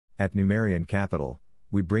At Numerian Capital,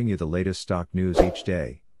 we bring you the latest stock news each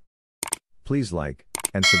day. Please like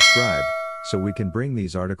and subscribe so we can bring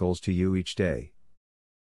these articles to you each day.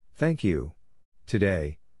 Thank you.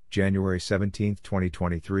 Today, January 17,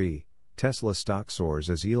 2023, Tesla stock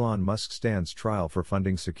soars as Elon Musk stands trial for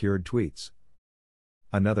funding secured tweets.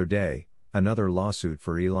 Another day, another lawsuit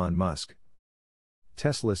for Elon Musk.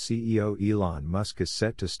 Tesla CEO Elon Musk is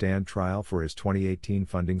set to stand trial for his 2018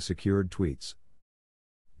 funding secured tweets.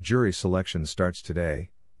 Jury selection starts today,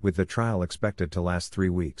 with the trial expected to last 3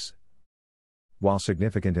 weeks. While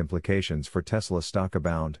significant implications for Tesla stock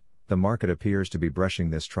abound, the market appears to be brushing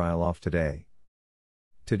this trial off today.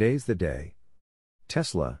 Today's the day.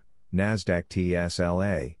 Tesla, Nasdaq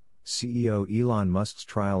TSLA, CEO Elon Musk's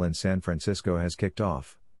trial in San Francisco has kicked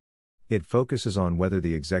off. It focuses on whether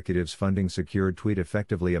the executive's funding secured tweet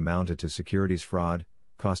effectively amounted to securities fraud,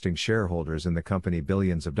 costing shareholders in the company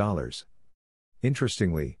billions of dollars.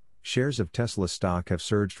 Interestingly, shares of Tesla stock have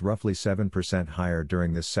surged roughly 7% higher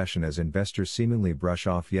during this session as investors seemingly brush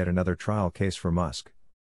off yet another trial case for Musk.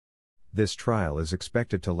 This trial is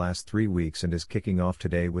expected to last 3 weeks and is kicking off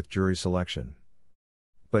today with jury selection.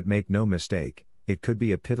 But make no mistake, it could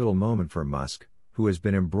be a pivotal moment for Musk, who has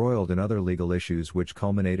been embroiled in other legal issues which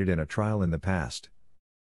culminated in a trial in the past.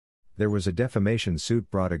 There was a defamation suit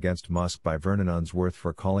brought against Musk by Vernon Unsworth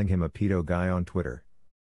for calling him a pedo guy on Twitter.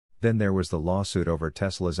 Then there was the lawsuit over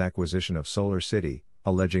Tesla's acquisition of Solar City,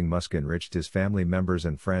 alleging Musk enriched his family members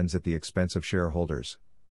and friends at the expense of shareholders.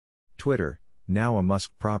 Twitter, now a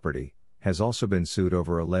Musk property, has also been sued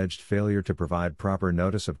over alleged failure to provide proper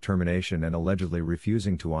notice of termination and allegedly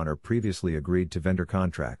refusing to honor previously agreed to vendor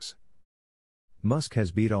contracts. Musk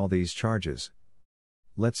has beat all these charges.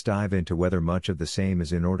 Let's dive into whether much of the same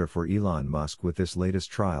is in order for Elon Musk with this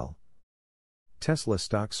latest trial. Tesla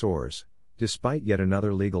stock soars, despite yet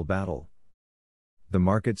another legal battle. The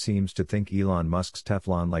market seems to think Elon Musk's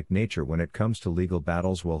Teflon-like nature when it comes to legal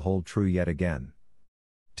battles will hold true yet again.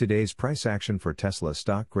 Today's price action for Tesla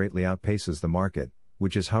stock greatly outpaces the market,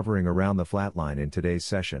 which is hovering around the flatline in today's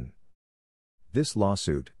session. This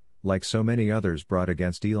lawsuit, like so many others brought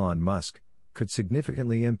against Elon Musk, could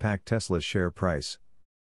significantly impact Tesla's share price.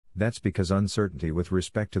 That's because uncertainty with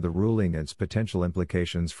respect to the ruling and its potential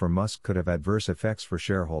implications for Musk could have adverse effects for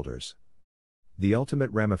shareholders. The ultimate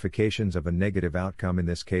ramifications of a negative outcome in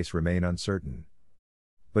this case remain uncertain.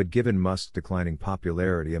 But given Musk's declining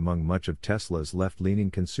popularity among much of Tesla's left-leaning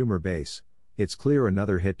consumer base, it's clear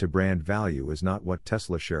another hit to brand value is not what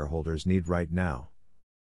Tesla shareholders need right now.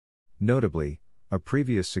 Notably, a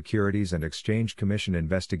previous Securities and Exchange Commission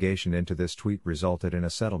investigation into this tweet resulted in a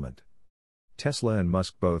settlement. Tesla and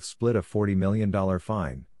Musk both split a $40 million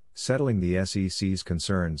fine, settling the SEC's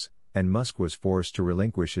concerns, and Musk was forced to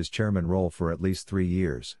relinquish his chairman role for at least 3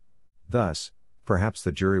 years. Thus, perhaps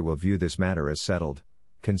the jury will view this matter as settled,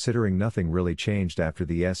 considering nothing really changed after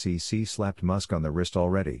the SEC slapped Musk on the wrist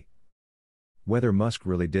already. Whether Musk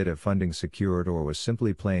really did have funding secured or was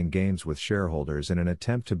simply playing games with shareholders in an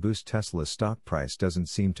attempt to boost Tesla's stock price doesn't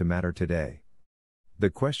seem to matter today. The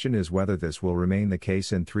question is whether this will remain the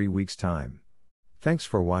case in 3 weeks' time. Thanks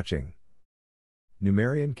for watching.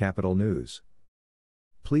 Numerian Capital News.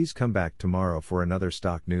 Please come back tomorrow for another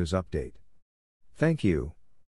stock news update. Thank you.